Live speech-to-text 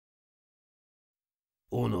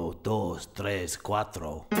Uno, dos, tres,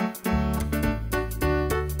 cuatro.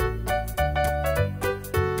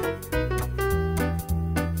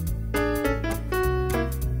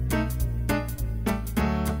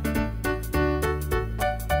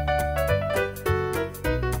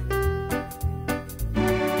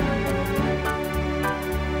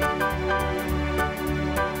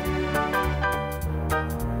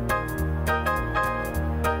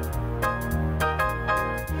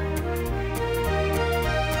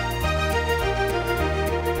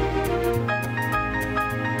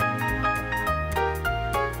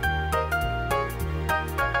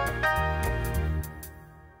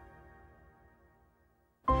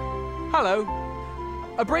 Hello.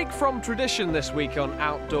 A break from tradition this week on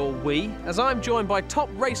Outdoor Wee, as I'm joined by top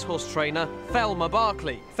racehorse trainer Thelma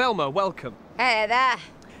Barkley. Thelma, welcome. Hey there.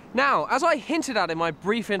 Now, as I hinted at in my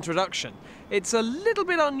brief introduction, it's a little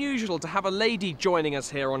bit unusual to have a lady joining us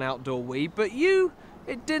here on Outdoor Wee, but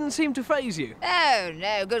it didn't seem to faze you. Oh,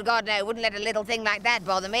 no, good God, no. Wouldn't let a little thing like that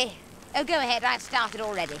bother me. Oh, go ahead, I've started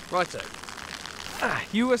already. Righto.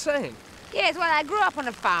 You were saying? Yes, well, I grew up on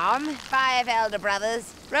a farm, 5 elder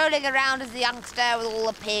brothers, rolling around as a youngster with all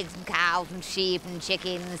the pigs and cows and sheep and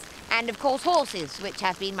chickens, and, of course, horses, which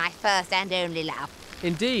have been my first and only love.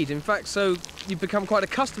 Indeed. In fact, so you've become quite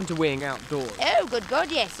accustomed to weeing outdoors. Oh, good God,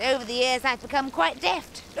 yes. Over the years, I've become quite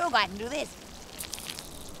deft. Look, I can do this.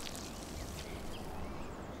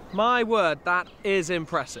 My word, that is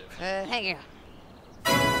impressive. Thank you.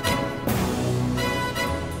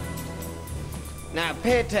 Now,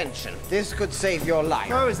 pay attention. This could save your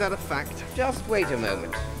life. Oh, is that a fact? Just wait a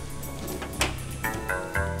moment.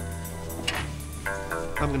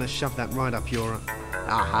 I'm going to shove that right up your...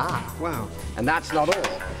 Aha. Wow. And that's not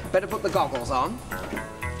all. Better put the goggles on.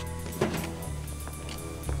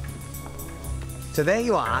 So there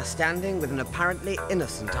you are, standing with an apparently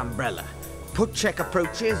innocent umbrella. Putchek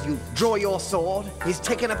approaches, you draw your sword. He's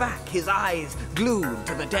taken aback, his eyes glued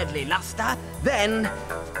to the deadly luster. Then...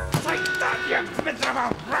 Take that, you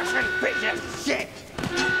miserable Russian piece of shit!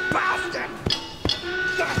 Bastard!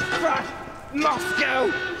 That's for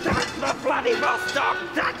Moscow! That's for bloody Vostok!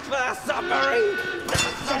 That's for submarine! That's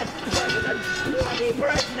for President bloody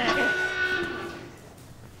Brezhnev!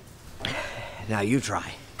 Now you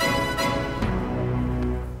try.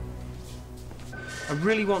 I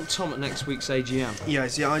really want Tom at next week's AGM.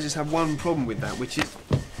 Yes, yeah, I just have one problem with that, which is...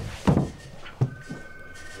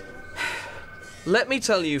 Let me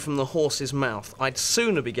tell you from the horse's mouth, I'd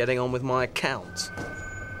sooner be getting on with my accounts.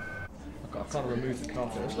 I can't remove the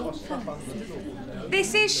carpet. There's a lot of stuff under the middle.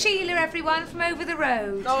 This is Sheila, everyone, from over the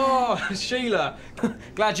road. Oh, Sheila.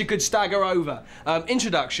 Glad you could stagger over.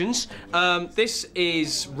 Introductions. This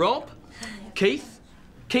is Rob, Keith,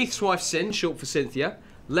 Keith's wife Sin, short for Cynthia,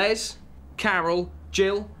 Les, Carol,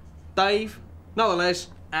 Jill, Dave, another Les,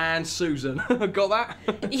 and Susan. Got that?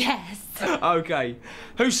 Yes. OK.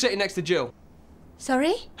 Who's sitting next to Jill?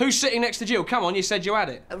 Sorry? Who's sitting next to Jill? Come on, you said you had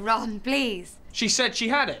it. Ron, please. She said she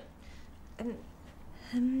had it.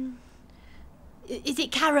 Is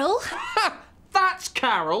it Carol? Ha! That's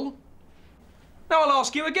Carol. Now I'll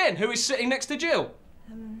ask you again, who is sitting next to Jill?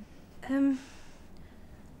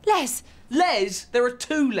 Les. Les? There are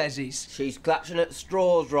 2 Leses. She's clutching at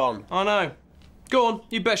straws, Ron. I know. Go on,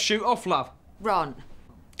 you best shoot off, love. Ron.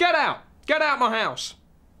 Get out! Get out my house!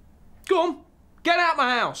 Go on, get out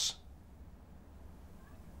my house!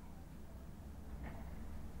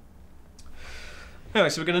 Anyway,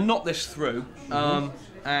 so we're going to knock this through,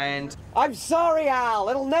 and... I'm sorry, Al.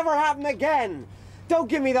 It'll never happen again. Don't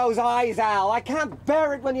give me those eyes, Al. I can't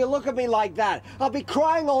bear it when you look at me like that. I'll be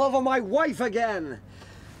crying all over my wife again.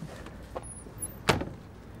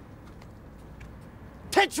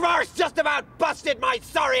 Titchmarsh just about busted my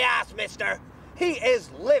sorry ass, mister. He is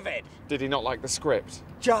livid. Did he not like the script?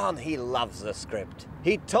 John, he loves the script.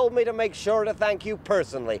 He told me to make sure to thank you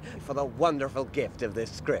personally for the wonderful gift of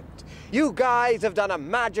this script. You guys have done a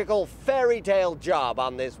magical fairy tale job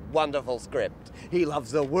on this wonderful script. He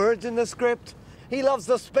loves the words in the script. He loves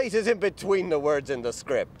the spaces in between the words in the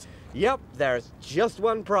script. Yep, there's just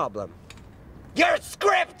one problem. Your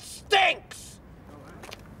script stinks!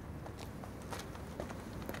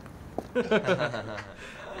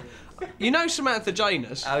 You know Samantha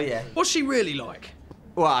Janus? Oh, yeah. What's she really like?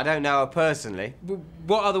 Well, I don't know her personally.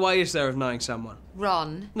 What other way is there of knowing someone?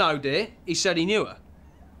 Ron. No, dear. He said he knew her.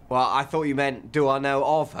 Well, I thought you meant, do I know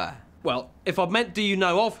of her? Well, if I'd meant do you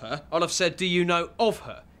know of her, I'd have said do you know of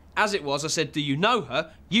her. As it was, I said do you know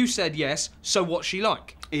her? You said yes, so what's she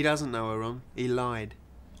like? He doesn't know her, Ron. He lied.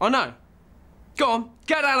 I know. Go on,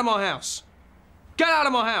 get out of my house. Get out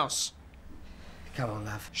of my house. Come on,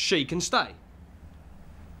 love. She can stay.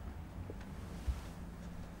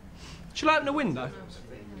 Shall I open the window?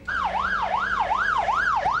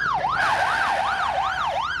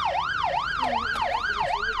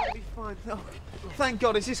 Oh, thank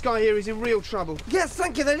God, it's this guy here. He's in real trouble. Yes,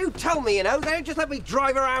 thank you. They do tell me, you know. They don't just let me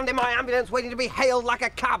drive around in my ambulance waiting to be hailed like a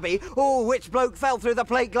cabbie. Oh, which bloke fell through the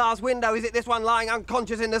plate glass window? Is it this one lying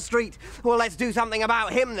unconscious in the street? Well, let's do something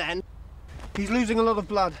about him then. He's losing a lot of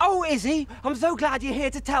blood. Oh, is he? I'm so glad you're here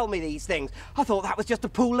to tell me these things. I thought that was just a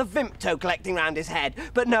pool of Vimto collecting round his head.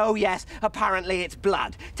 But no, yes, apparently it's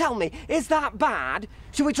blood. Tell me, is that bad?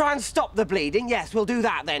 Shall we try and stop the bleeding? Yes, we'll do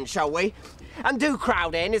that then, shall we? And do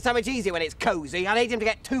crowd in. It's so much easier when it's cosy. I need him to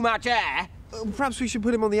get too much air. Perhaps we should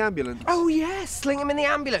put him on the ambulance. Oh, yes, sling him in the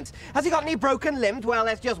ambulance. Has he got any broken limbs? Well,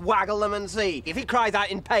 let's just waggle them and see. If he cries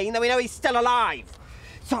out in pain, then we know he's still alive.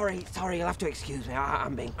 Sorry, you'll have to excuse me.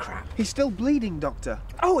 I'm being crap. He's still bleeding, Doctor.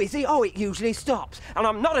 Oh, is he? Oh, it usually stops. And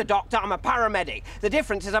I'm not a doctor, I'm a paramedic. The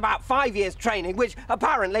difference is about 5 years training, which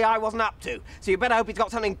apparently I wasn't up to. So you better hope he's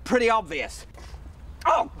got something pretty obvious.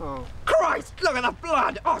 Oh, Christ, look at the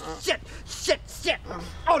blood. Oh, shit.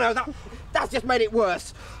 Oh, no, that's just made it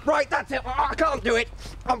worse. Right, that's it. I can't do it.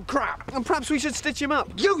 I'm crap. And perhaps we should stitch him up.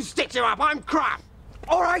 You stitch him up. I'm crap.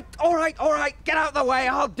 All right. Get out of the way.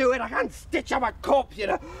 I'll do it. I can't stitch up a corpse, you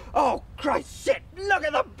know. Oh, Christ, shit. Look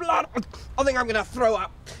at the blood. I think I'm going to throw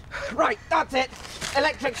up. Right, that's it.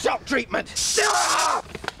 Electric shock treatment. Ah!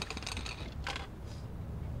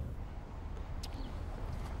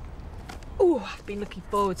 Oh, I've been looking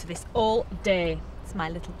forward to this all day. It's my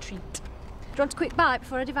little treat. Do you want a quick bite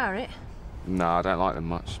before I devour it? No, I don't like them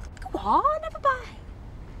much. Go on, have a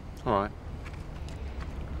bite. All right.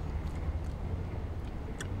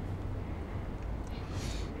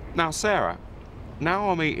 Now, Sarah, now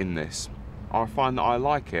I'm eating this, I find that I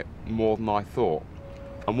like it more than I thought.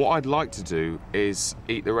 And what I'd like to do is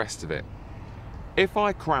eat the rest of it. If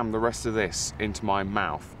I cram the rest of this into my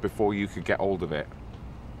mouth before you could get hold of it,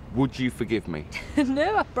 would you forgive me?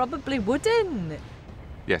 No, I probably wouldn't.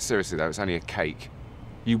 Yeah, seriously though, it's only a cake.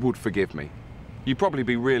 You would forgive me. You'd probably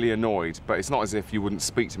be really annoyed, but it's not as if you wouldn't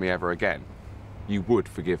speak to me ever again. You would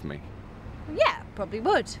forgive me. Yeah, probably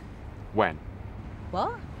would. When?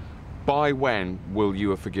 What? By when will you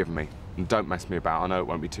have forgiven me? And don't mess me about, I know it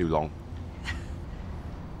won't be too long.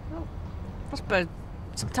 Well, I suppose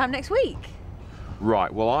sometime next week.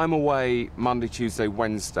 Right, well, I'm away Monday, Tuesday,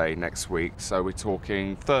 Wednesday next week, so we're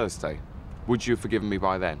talking Thursday. Would you have forgiven me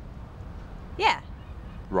by then? Yeah.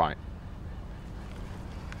 Right.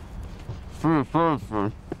 Well,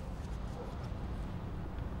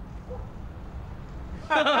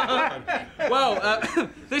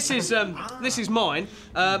 this is mine.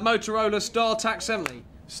 Motorola StarTAC 70.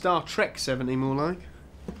 Star Trek 70, more like.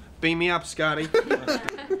 Beam me up, Scotty.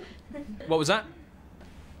 What was that?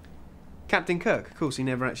 Captain Kirk. Of course, he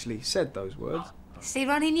never actually said those words. See,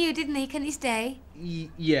 Ronnie knew, didn't he? Can he stay?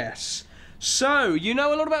 Yes. So, you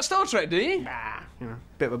know a lot about Star Trek, do you? Ah, you know,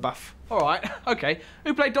 bit of a buff. All right, okay.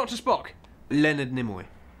 Who played Dr. Spock? Leonard Nimoy.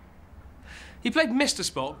 He played Mr.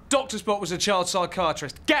 Spock. Dr. Spock was a child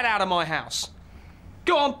psychiatrist. Get out of my house.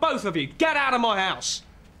 Go on, both of you. Get out of my house.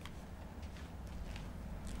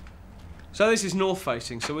 So this is north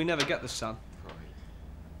facing, so we never get the sun.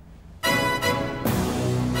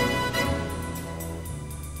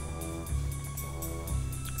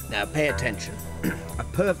 Now pay attention. A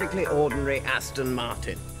perfectly ordinary Aston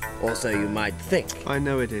Martin. Or so you might think. I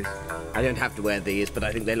know it is. I don't have to wear these, but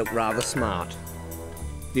I think they look rather smart.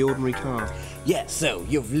 The ordinary car. Yes, so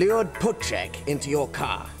you've lured Putchek into your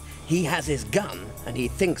car. He has his gun, and he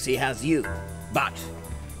thinks he has you. But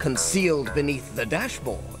concealed beneath the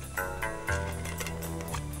dashboard.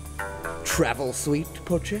 Travel suite,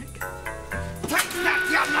 Putchek? Take that,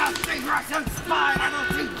 you nasty Russian spy! I don't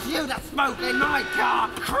teach you to smoke in my car!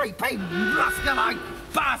 Creepy, musculine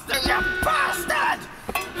bastard, you bastard!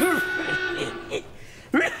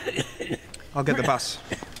 I'll get the bus.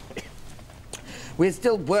 We're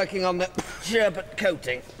still working on the sherbet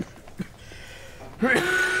coating.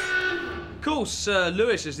 Of course,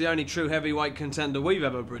 Lewis is the only true heavyweight contender we've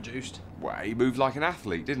ever produced. Well, he moved like an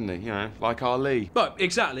athlete, didn't he? You know, like Ali. Well,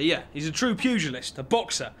 exactly, yeah. He's a true pugilist, a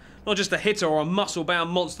boxer, not just a hitter or a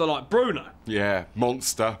muscle-bound monster like Bruno. Yeah,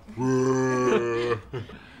 monster.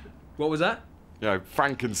 What was that? You know,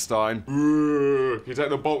 Frankenstein. You take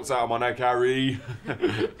the bolts out of my neck, Harry.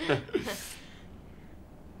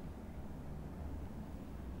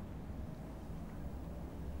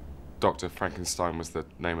 Dr. Frankenstein was the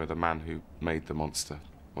name of the man who made the monster,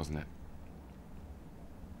 wasn't it?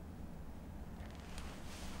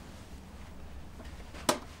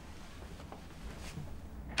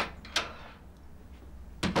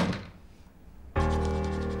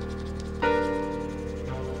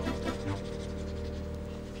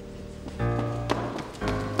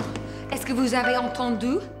 Vous avez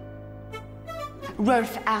entendu?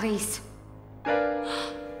 Rolf Harris.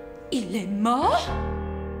 Il est mort?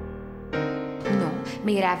 Non,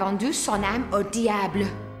 mais il a vendu son âme au diable.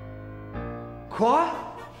 Quoi?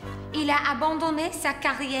 Il a abandonné sa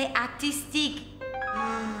carrière artistique.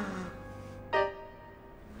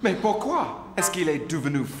 Mais pourquoi? Est-ce qu'il est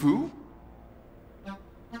devenu fou?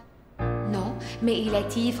 Non, mais il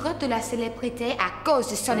est ivre de la célébrité à cause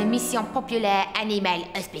de son émission populaire Animal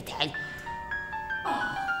Hospital.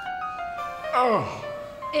 Oh.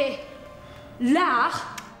 Et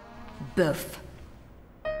l'art, bof.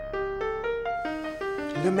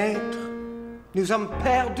 Le maître. Nous sommes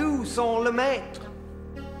perdus sans le maître.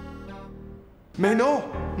 Mais non,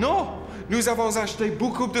 non! Nous avons acheté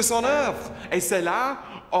beaucoup de son œuvre et cela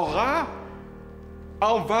aura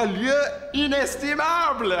un valeur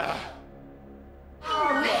inestimable!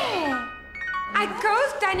 Ouais. À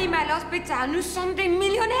cause d'Animal Hospital, nous sommes des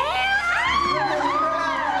millionnaires.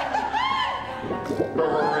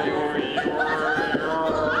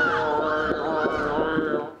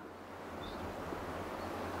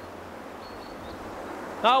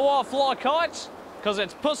 Know why I fly kites? Because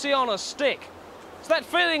it's pussy on a stick. It's that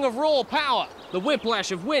feeling of raw power, the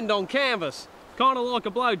whiplash of wind on canvas. Kind of like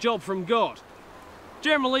a blowjob from God.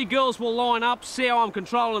 Generally, girls will line up, see how I'm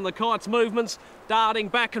controlling the kite's movements, darting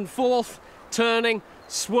back and forth, turning,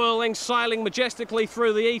 swirling, sailing majestically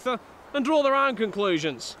through the ether, and draw their own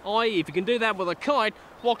conclusions. I.e., if you can do that with a kite,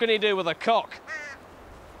 what can you do with a cock?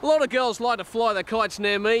 A lot of girls like to fly their kites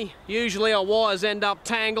near me. Usually our wires end up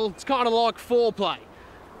tangled. It's kind of like foreplay.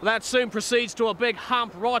 That soon proceeds to a big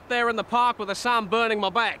hump right there in the park with the sun burning my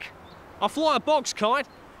back. I fly a box kite.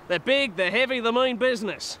 They're big, they're heavy, they mean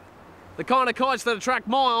business. The kind of kites that attract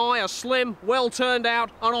my eye are slim, well turned out,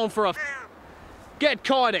 and on for a Get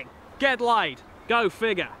kiting, get laid, go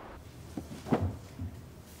figure.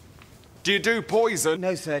 Do you do poison?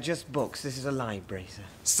 No, sir, just books. This is a library, sir.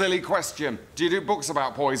 Silly question. Do you do books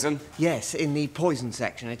about poison? Yes, in the poison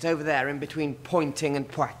section. It's over there in between Pointing and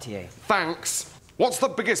Poitiers. Thanks. What's the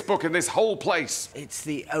biggest book in this whole place? It's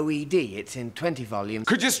the OED. It's in 20 volumes.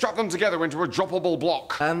 Could you strap them together into a droppable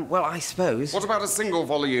block? Well, I suppose. What about a single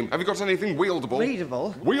volume? Have you got anything wieldable?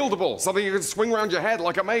 Readable? Wieldable, something you can swing around your head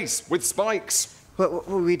like a mace, with spikes. Well,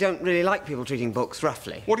 we don't really like people treating books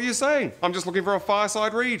roughly. What are you saying? I'm just looking for a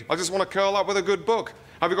fireside read. I just want to curl up with a good book.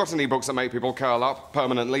 Have you got any books that make people curl up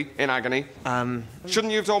permanently, in agony?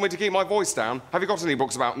 Shouldn't you have told me to keep my voice down? Have you got any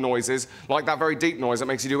books about noises, like that very deep noise that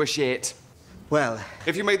makes you do a shit? Well...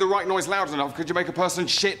 If you made the right noise loud enough, could you make a person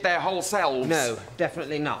shit their whole selves? No,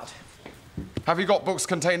 definitely not. Have you got books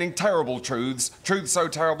containing terrible truths? Truths so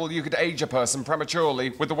terrible you could age a person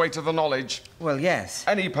prematurely with the weight of the knowledge? Well, yes.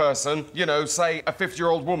 Any person, you know, say a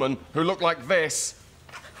 50-year-old woman who looked like this.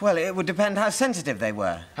 Well, it would depend how sensitive they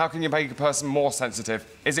were. How can you make a person more sensitive?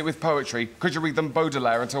 Is it with poetry? Could you read them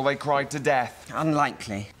Baudelaire until they cried to death?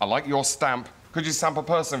 Unlikely. I like your stamp. Could you stamp a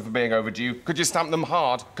person for being overdue? Could you stamp them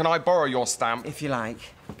hard? Can I borrow your stamp? If you like.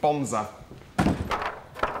 Bonza.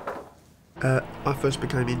 I first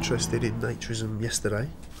became interested in naturism yesterday,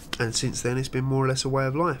 and since then it's been more or less a way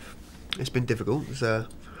of life. It's been difficult.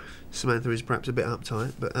 Samantha is perhaps a bit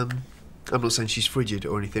uptight, but I'm not saying she's frigid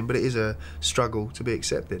or anything, but it is a struggle to be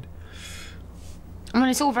accepted. I mean,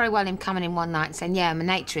 it's all very well him coming in one night and saying, yeah, I'm a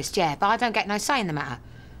naturist, yeah, but I don't get no say in the matter.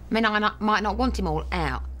 I mean, might not want him all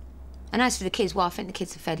out. And as for the kids, well, I think the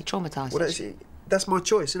kids are fairly traumatised. Well, that's my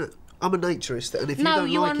choice, isn't it? I'm a naturist, and if you don't like it... No,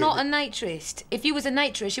 you are not a naturist. If you was a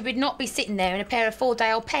naturist, you would not be sitting there in a pair of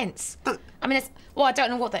 4-day-old pants. No. I mean, well, I don't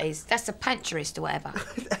know what that is. That's a panturist or whatever.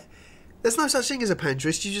 There's no such thing as a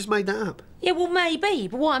panturist, you just made that up. Yeah, well, maybe,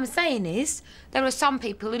 but what I'm saying is there are some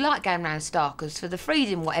people who like going round starkers for the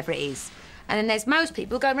freedom, whatever it is. And then there's most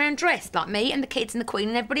people who go around dressed, like me and the kids and the Queen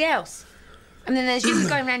and everybody else. And then there's you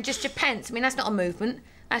going around just your pants. I mean, that's not a movement.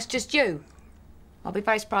 That's just you. I'll be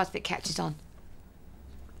very surprised if it catches on.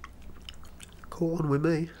 Caught on with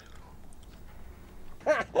me.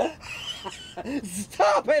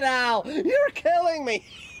 Stop it, Al! You're killing me!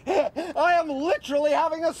 I am literally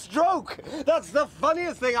having a stroke! That's the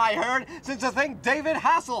funniest thing I heard since a thing David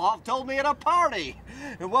Hasselhoff told me at a party.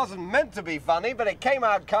 It wasn't meant to be funny, but it came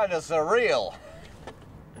out kind of surreal.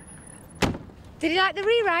 Did he like the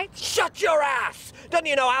rewrite? Shut your ass! Don't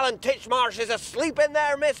you know Alan Titchmarsh is asleep in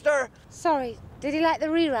there, mister? Sorry, did he like the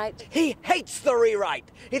rewrite? He hates the rewrite.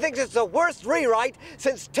 He thinks it's the worst rewrite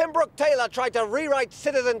since Tim Brooke Taylor tried to rewrite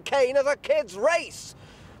Citizen Kane as a kid's race.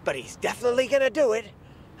 But he's definitely gonna do it.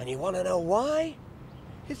 And you want to know why?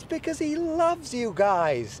 It's because he loves you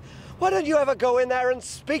guys. Why don't you ever go in there and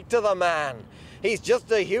speak to the man? He's just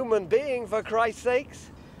a human being, for Christ's sakes.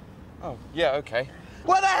 Oh, yeah, okay.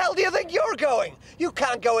 Where the hell do you think you're going? You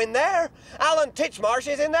can't go in there. Alan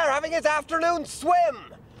Titchmarsh is in there having his afternoon swim.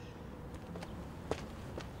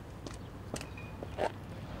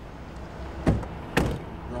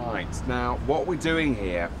 Right, now, what we're doing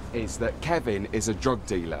here is that Kevin is a drug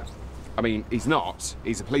dealer. I mean, he's not.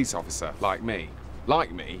 He's a police officer, like me.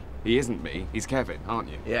 Like me, he isn't me, he's Kevin, aren't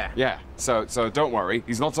you? Yeah. Yeah, so don't worry,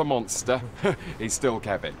 he's not a monster. He's still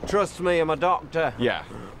Kevin. Trust me, I'm a doctor. Yeah.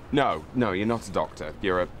 No, you're not a doctor.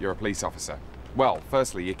 You're a police officer. Well,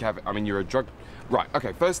 firstly, you're Kevin. I mean, you're a drug... Right,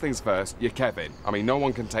 okay, first things first, you're Kevin. I mean, no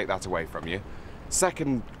one can take that away from you.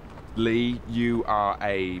 Secondly, you are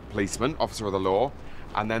a policeman, officer of the law.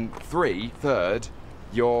 And then third,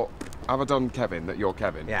 you're... Have I done Kevin, that you're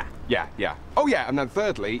Kevin? Yeah. Yeah. Oh, yeah, and then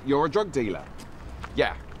thirdly, you're a drug dealer.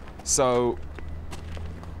 Yeah. So,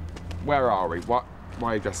 where are we? Why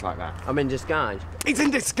are you dressed like that? I'm in disguise. He's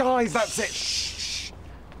in disguise, that's it! Shh!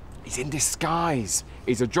 He's in disguise.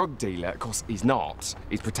 He's a drug dealer. Of course, he's not.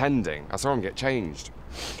 He's pretending. I saw him get changed.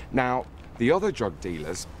 Now, the other drug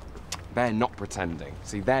dealers, they're not pretending.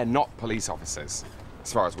 See, they're not police officers,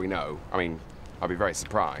 as far as we know. I mean, I'd be very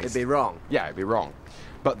surprised. It'd be wrong. Yeah, it'd be wrong.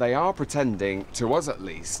 But they are pretending, to us at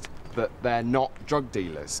least, that they're not drug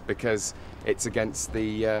dealers, because it's against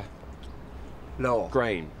the... Law.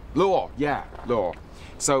 Grain. Law, yeah, law.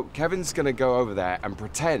 So Kevin's going to go over there and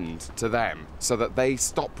pretend to them so that they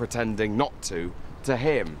stop pretending not to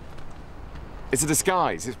him. It's a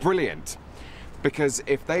disguise. It's brilliant. Because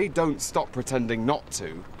if they don't stop pretending not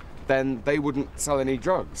to, then they wouldn't sell any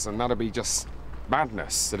drugs, and that'd be just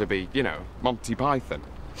madness. It'd be, you know, Monty Python.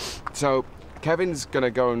 So Kevin's going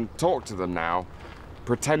to go and talk to them now,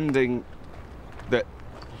 pretending that...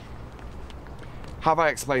 Have I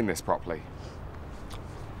explained this properly?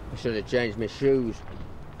 I should have changed my shoes.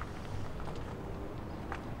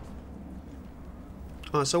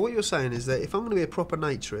 Alright, so what you're saying is that if I'm going to be a proper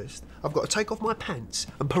naturist, I've got to take off my pants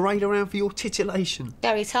and parade around for your titillation.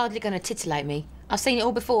 Gary, it's hardly going to titillate me. I've seen it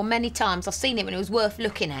all before, many times. I've seen it when it was worth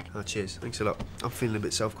looking at. Oh, cheers. Thanks a lot. I'm feeling a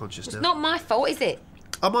bit self-conscious now. It's not my fault, is it?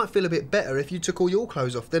 I might feel a bit better if you took all your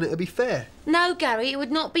clothes off, then it'd be fair. No, Gary, it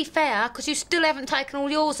would not be fair, because you still haven't taken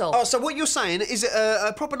all yours off. Oh, so what you're saying is that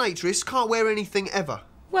a proper naturist can't wear anything ever?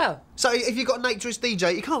 Well... So if you've got a naturist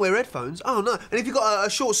DJ, you can't wear headphones? Oh, no. And if you've got a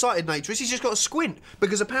short-sighted naturist, he's just got to squint,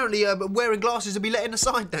 because apparently wearing glasses would be letting the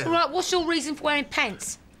sight down. All right, what's your reason for wearing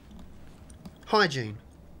pants? Hygiene.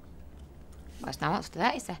 Well, there's no answer to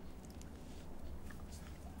that, is there?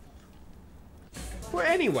 Well,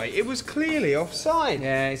 anyway, it was clearly offside.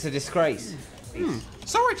 Yeah, it's a disgrace.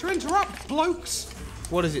 Sorry to interrupt, blokes.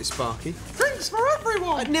 What is it, Sparky? Drinks for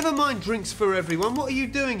everyone. Never mind drinks for everyone. What are you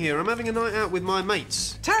doing here? I'm having a night out with my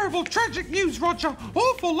mates. Terrible, tragic news, Roger.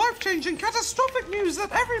 Awful, life-changing, catastrophic news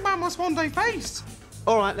that every man must one day face.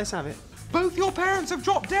 All right, let's have it. Both your parents have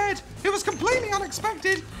dropped dead. It was completely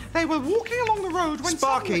unexpected. They were walking along the road when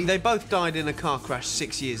Sparky, suddenly... they both died in a car crash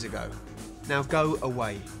 6 years ago. Now go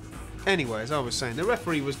away. Anyway, as I was saying, the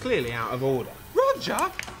referee was clearly out of order. Roger,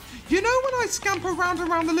 you know when I scamper round and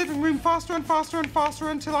round the living room faster and faster and faster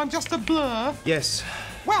until I'm just a blur? Yes.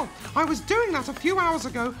 Well, I was doing that a few hours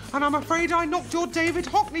ago, and I'm afraid I knocked your David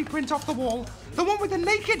Hockney print off the wall. The one with the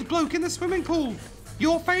naked bloke in the swimming pool.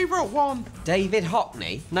 Your favourite one. David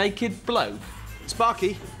Hockney? Naked bloke.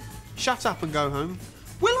 Sparky, shut up and go home.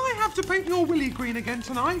 Will I have to paint your willy green again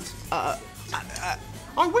tonight?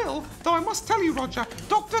 I will, though I must tell you, Roger,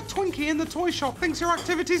 Dr. Twinkie in the toy shop thinks your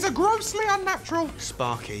activities are grossly unnatural.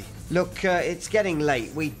 Sparky. Look, it's getting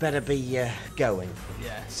late. We'd better be going.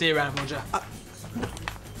 Yeah, see you around, Roger.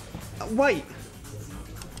 Wait.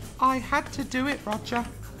 I had to do it, Roger.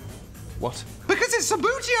 What? Because it's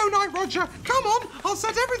Sabutio night, Roger. Come on, I'll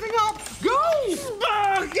set everything up. Go!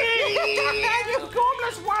 Sparky! You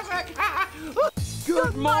gormless wazzock!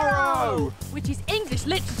 Good morrow! Which is English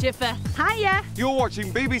literature for hiya. You're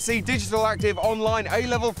watching BBC Digital Active Online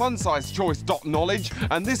A-Level Fun Size Choice Knowledge,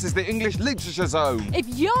 and this is the English Literature Zone. If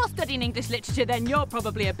you're studying English literature, then you're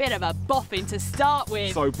probably a bit of a boffin to start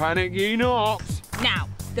with. So panic ye not. Now,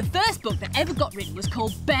 the first book that ever got written was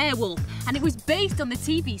called Beowulf, and it was based on the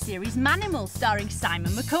TV series Manimal, starring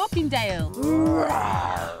Simon McCorkindale.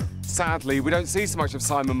 Sadly, we don't see so much of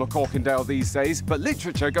Simon McCorkindale these days, but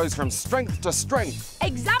literature goes from strength to strength.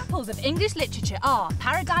 Examples of English literature are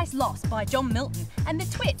Paradise Lost by John Milton and The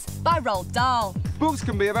Twits by Roald Dahl. Books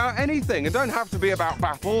can be about anything and don't have to be about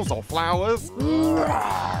battles or flowers.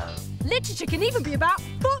 Literature can even be about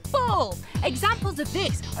football. Examples of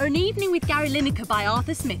this are An Evening with Gary Lineker by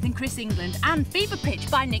Arthur Smith and Chris England and Fever Pitch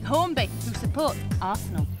by Nick Hornby, who supports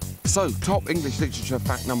Arsenal. So, top English literature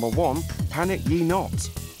fact number 1, panic ye not.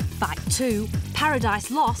 Fact 2,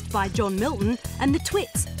 Paradise Lost by John Milton and The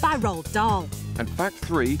Twits by Roald Dahl. And fact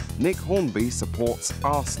 3, Nick Hornby supports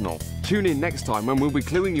Arsenal. Tune in next time when we'll be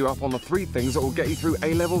cluing you up on the 3 things that will get you through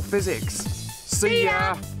A-level physics. See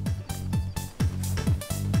ya!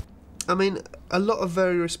 I mean, a lot of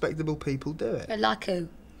very respectable people do it. Like who?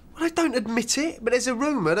 Well, I don't admit it, but there's a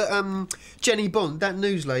rumour that Jenny Bond, that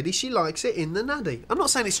news lady, she likes it in the naddy. I'm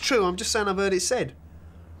not saying it's true, I'm just saying I've heard it said.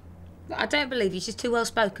 I don't believe you. She's too well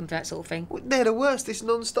spoken for that sort of thing. Well, they're the worst, this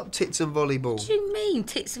non-stop tits and volleyball. What do you mean,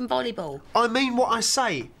 tits and volleyball? I mean what I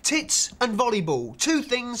say. Tits and volleyball. 2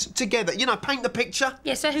 things together. You know, paint the picture.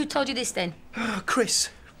 Yeah, so who told you this then? Chris.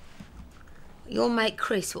 Your mate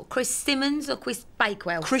Chris. What, Chris Simmons or Chris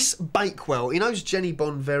Bakewell? Chris Bakewell. He knows Jenny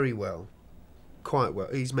Bond very well. Quite well.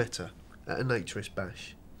 He's met her at a naturist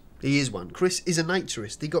bash. He is one. Chris is a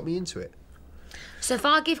naturist. He got me into it. So if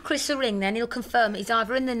I give Chris a ring, then he'll confirm he's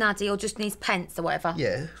either in the naddy or just needs pence or whatever.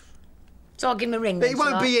 Yeah. So I'll give him a ring. But then, he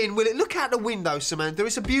won't shall I? be in, will it? Look out the window, Samantha.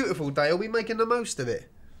 It's a beautiful day. He'll be making the most of it.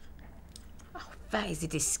 Oh, that is a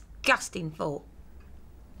disgusting thought.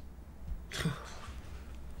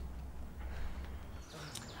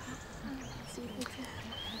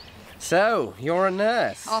 So, you're a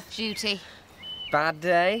nurse. Off duty. Bad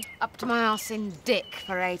day? Up to my arse in dick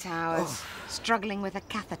for 8 hours. Struggling with a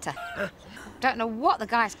catheter. Don't know what the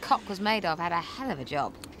guy's cock was made of. Had a hell of a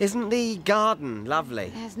job. Isn't the garden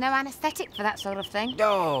lovely? There's no anaesthetic for that sort of thing.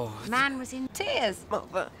 Oh. Man was in tears.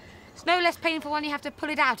 Mother. It's no less painful when you have to pull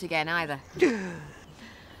it out again, either.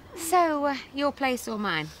 So, your place or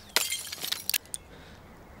mine?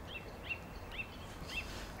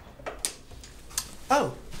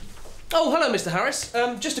 Oh. Oh, hello, Mr. Harris.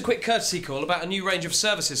 Just a quick courtesy call about a new range of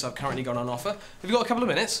services I've currently got on offer. Have you got a couple of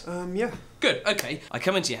minutes? Yeah. Good, OK. I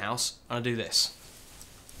come into your house and I do this.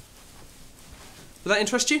 Would that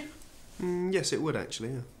interest you? Yes, it would, actually,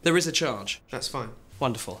 yeah. There is a charge. That's fine.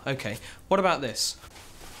 Wonderful, OK. What about this?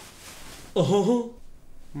 Oh.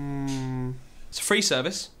 It's a free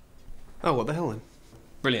service. Oh, what the hell then?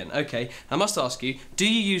 Brilliant, OK. I must ask you, do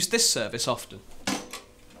you use this service often?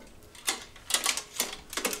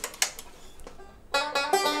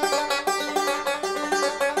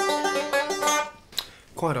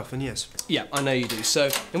 Quite often, yes. Yeah, I know you do.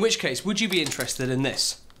 So, in which case, would you be interested in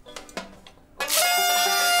this?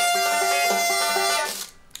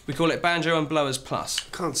 We call it Banjo and Blowers Plus.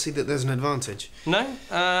 Can't see that there's an advantage. No?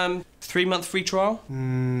 3-month free trial?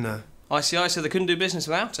 No. ICI, so they couldn't do business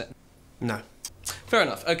without it? No. Fair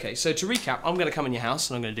enough. OK, so to recap, I'm going to come in your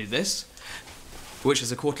house and I'm going to do this, which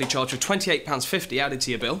is a quarterly charge of £28.50 added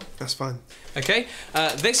to your bill. That's fine. OK,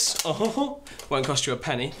 this won't cost you a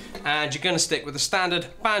penny, and you're going to stick with the standard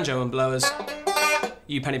Banjo and Blowers,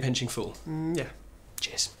 you penny pinching fool. Yeah.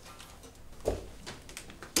 Cheers.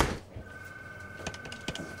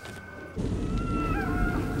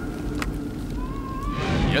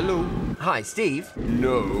 Hello? Hi, Steve.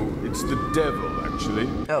 No, it's the devil, actually.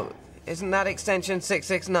 Oh, isn't that extension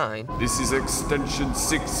 669? This is extension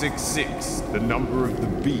 666, the number of the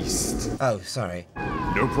beast. Oh, sorry.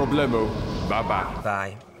 No problemo. Bye-bye.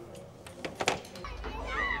 Bye.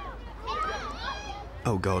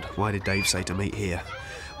 Oh, God, why did Dave say to meet here?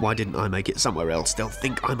 Why didn't I make it somewhere else? They'll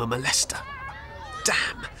think I'm a molester.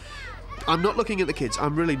 Damn. I'm not looking at the kids,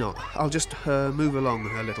 I'm really not. I'll just move along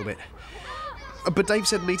a little bit. But Dave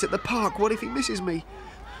said meet at the park. What if he misses me?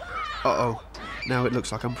 Uh-oh. Now it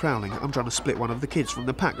looks like I'm prowling. I'm trying to split one of the kids from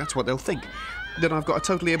the pack. That's what they'll think. Then I've got a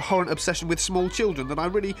totally abhorrent obsession with small children that I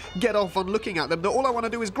really get off on looking at them, that all I want to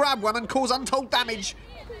do is grab one and cause untold damage.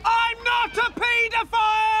 I'm not a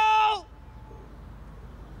paedophile!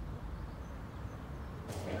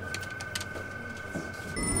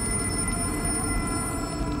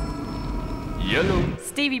 Yellow?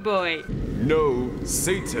 Stevie boy. No,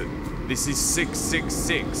 Satan. This is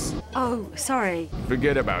 666. Oh, sorry.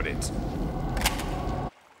 Forget about it.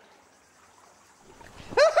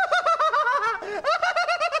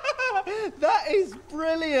 That is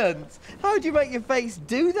brilliant! How'd you make your face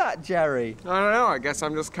do that, Jerry? I don't know, I guess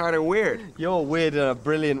I'm just kind of weird. You're weird in a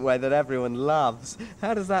brilliant way that everyone loves.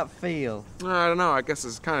 How does that feel? I don't know, I guess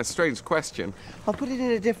it's kind of a strange question. I'll put it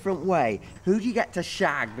in a different way. Who do you get to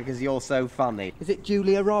shag because you're so funny? Is it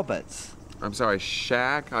Julia Roberts? I'm sorry,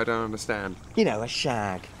 shag? I don't understand. You know, a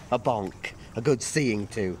shag, a bonk, a good seeing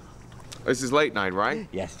to. This is late night, right?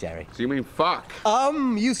 Yes, Jerry. So you mean fuck?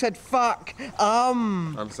 You said fuck.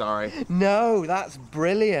 I'm sorry. No, that's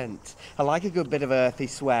brilliant. I like a good bit of earthy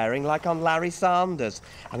swearing, like on Larry Sanders.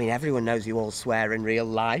 I mean, everyone knows you all swear in real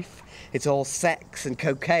life. It's all sex and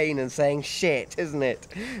cocaine and saying shit, isn't it?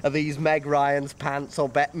 Are these Meg Ryan's pants or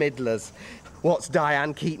Bette Midler's? What's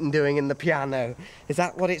Diane Keaton doing in the piano? Is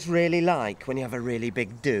that what it's really like when you have a really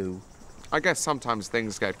big do? I guess sometimes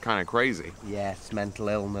things get kind of crazy. Yes, mental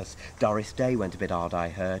illness. Doris Day went a bit odd, I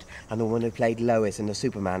heard. And the woman who played Lois in the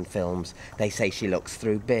Superman films, they say she looks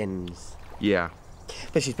through bins. Yeah.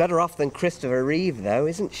 But she's better off than Christopher Reeve, though,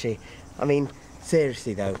 isn't she? I mean,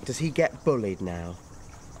 seriously, though, does he get bullied now?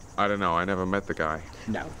 I don't know, I never met the guy.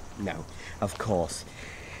 No, of course.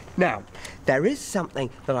 Now, there is something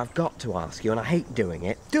that I've got to ask you, and I hate doing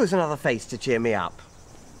it. Do us another face to cheer me up.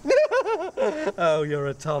 Oh, you're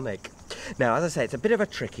a tonic. Now, as I say, it's a bit of a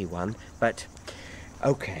tricky one, but...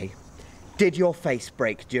 OK. Did your face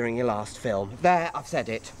break during your last film? There, I've said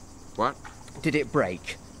it. What? Did it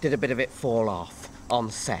break? Did a bit of it fall off on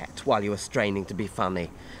set while you were straining to be funny?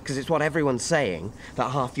 Because it's what everyone's saying,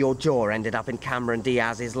 that half your jaw ended up in Cameron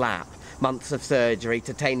Diaz's lap. Months of surgery,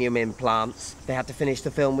 titanium implants. They had to finish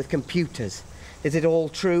the film with computers. Is it all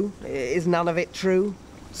true? Is none of it true?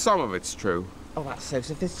 Some of it's true. Oh, that's so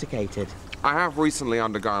sophisticated. I have recently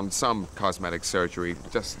undergone some cosmetic surgery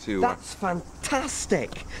just to... That's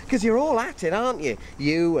fantastic, because you're all at it, aren't you?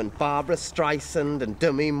 You and Barbara Streisand and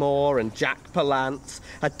Demi Moore and Jack Palance.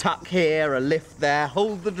 A tuck here, a lift there,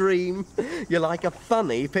 hold the dream. You're like a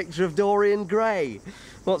funny picture of Dorian Gray.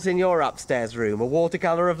 What's in your upstairs room, a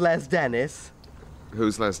watercolour of Les Dennis?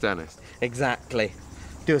 Who's Les Dennis? Exactly.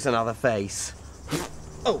 Do us another face.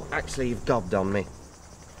 Oh, actually, you've gobbed on me.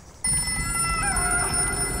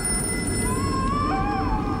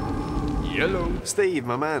 Yellow. Steve,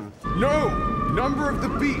 my man. No! Number of the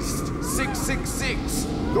beast, 666.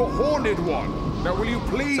 The Horned One. Now, will you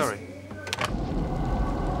please... Sorry.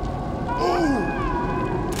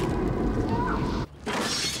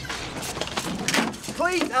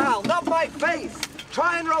 Please, Al, not my face.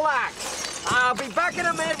 Try and relax. I'll be back in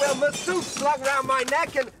a minute with a masseuse slung around my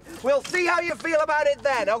neck and we'll see how you feel about it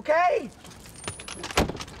then, okay?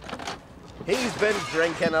 He's been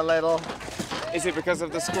drinking a little. Is it because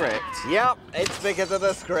of the script? Yep, it's because of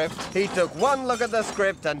the script. He took one look at the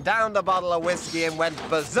script and downed a bottle of whiskey and went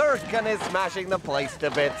berserk and is smashing the place to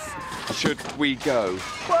bits. Should we go?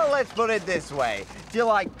 Well, let's put it this way. Do you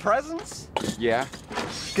like presents? Yeah.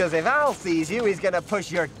 Because if Al sees you, he's going to push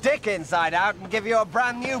your dick inside out and give you a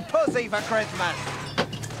brand new pussy for Christmas.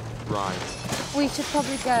 Right. We should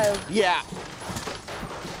probably go. Yeah.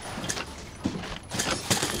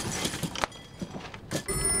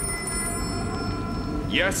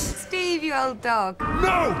 Yes? Steve, you old dog.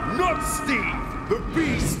 No, not Steve! The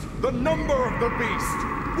beast! The number of the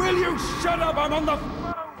beast! Will you shut up? I'm on the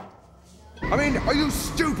phone! I mean, are you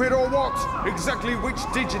stupid or what? Exactly which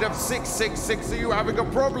digit of 666 are you having a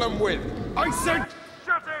problem with? I said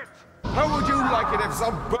shut it! How would you like it if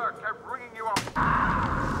some bird kept ringing you up?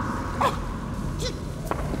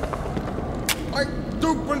 I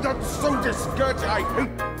do, but that's so disgusting. I hate...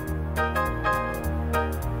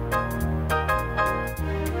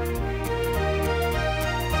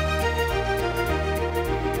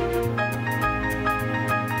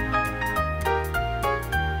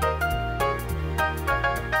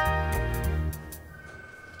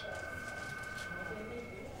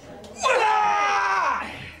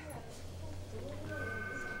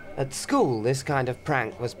 At school, this kind of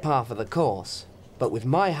prank was par for the course. But with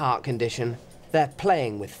my heart condition, they're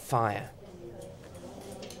playing with fire.